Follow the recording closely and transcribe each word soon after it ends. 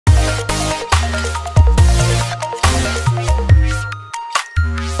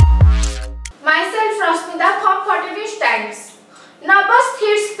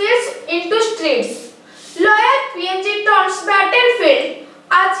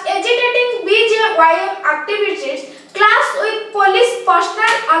visits clashed with police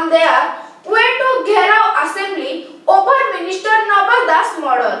personnel on their way to gherao assembly over Minister Naba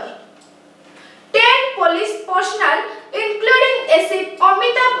murder. 10 police personnel including ACP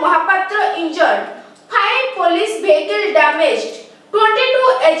Amitav Mohapatra injured, 5 police vehicles damaged,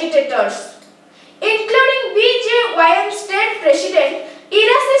 22 agitators, including BJYM State President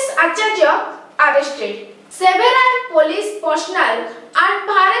Irasis Acharya arrested. Several police personnel and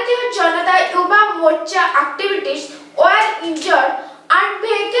Bharatiya Janata Yuva Morcha activities were injured and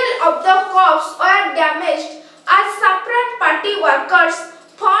vehicles of the corps were damaged as saffron party workers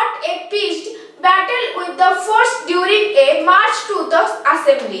fought a pitched battle with the force during a march to the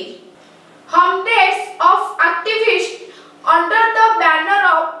assembly. Hundreds of activists under the banner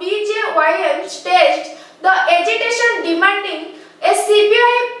of BJYM staged the agitation demanding a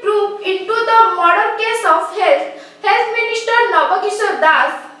CBI probe into the murder case of Health Minister Naba Kishore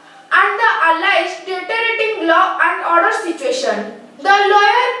and the alleged deteriorating law and order situation. The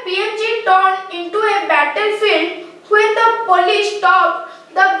Lower PMG turned into a battlefield when the police stopped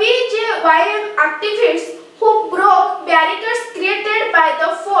the BJYM activists who broke barricades created by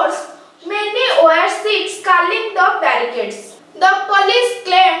the force. Many were sick scaling the barricades. The police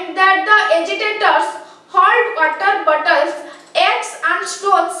claimed that the agitators hurled water bottles, eggs and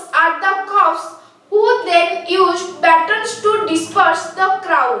stones at the cops, who then used batons to disperse the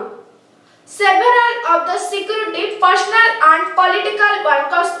crowd. Several of the security personnel and political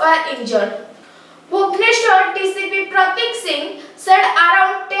workers were injured. Bhubaneswar DCP Pratik Singh said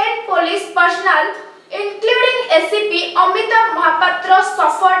around 10 police personnel, including ACP Amitav Mohapatra,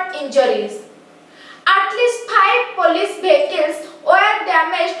 suffered injuries. At least 5 police vehicles were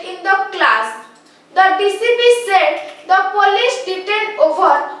damaged in the clash. The DCP said the police detained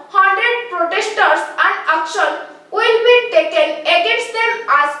over 100 protesters and action will be taken against them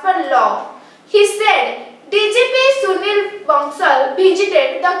as per law. He said DGP Sunil Bansal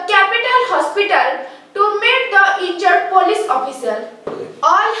visited the capital hospital to meet the injured police officer.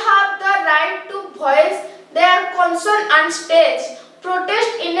 All have the right to voice their concern and stage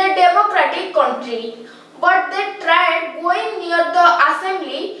protest in a democratic country, but they tried going near the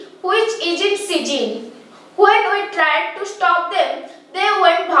assembly, which isn't sieging. When we tried to stop them, they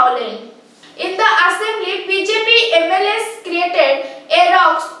went violent. In the assembly, BJP MLAs created a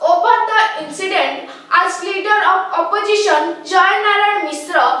rocks over the incident as leader of opposition Joy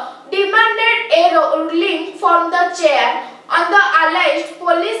Mishra demanded a ruling from the chair on the alleged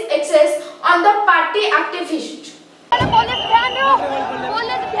police excess on the party activists. police van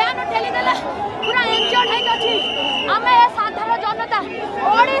ठेलीदेले पूरा injured है अछि हमें साधारण जनता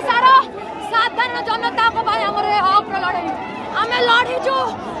ओडिसा रो साधारण जनता को भाई हमरे हक रो लड़ाई हमें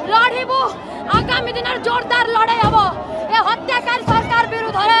लड़ीबू आगामी दिन जोरदार लड़ाई हबो ए हत्याकारी सरकार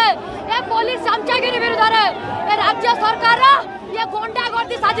विरुद्ध रे ए पुलिस चमचागिरी विरुद्ध रे ए राज्य सरकार रो ये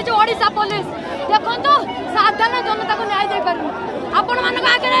गुंडागर्दी साजी जो ओडिसा पुलिस देखंतु साधारण जनता को न्याय दे पारु आपण मानक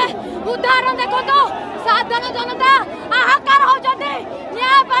आगे उदाहरण देखंतु साधारण जनता हाहाकार हो जदे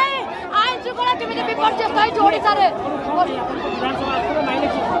न्याय पाई आईन शृंखला केमिति विपर्यस्त है ओडिसा रे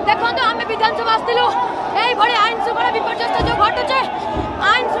देखंतु हमें विधानसभा आस्तिलु एई भली आईन शृंखला विपर्यस्त जो घटुचे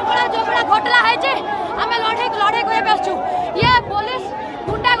आईन शृंखला जो बड़ा घटला है जे हमें लड़े को बेसछु ये पुलिस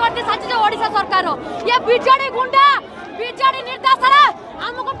गुंडागर्दी साजी जो ओडिसा सरकार ये बिजड़ी गुंडा बिजड़ी निर्देश रे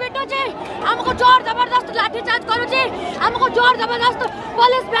हमको पिटुची हमको जोर जबरदस्त लाठी चार्ज करूची हमको जोर जबरदस्त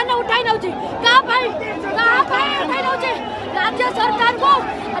पुलिस वैन उठाई नउची का भाई उठाई नउची राज्य सरकार को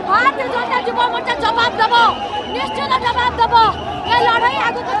भारतीय जनता युवा मोर्चा जवाब दबो निश्चित जवाब दबो ए लड़ाई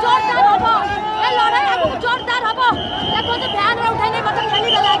आगु को जोरदार हबो देखो तो वैन रे उठाई नै मतलब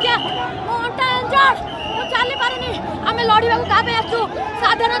खेली गला क्या मोंटा इंजर्ड तो चली पारनी हमें लड़ीबा को का पे आछू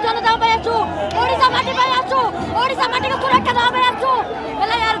साधारण जनता पे आछू ओडिसा माटी पे आछू ओडिसा माटी को सुरक्षा दबा पे आछू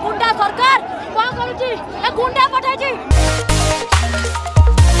एला यार गुंडा सरकार कोन करूची ए गुंडा पठाइची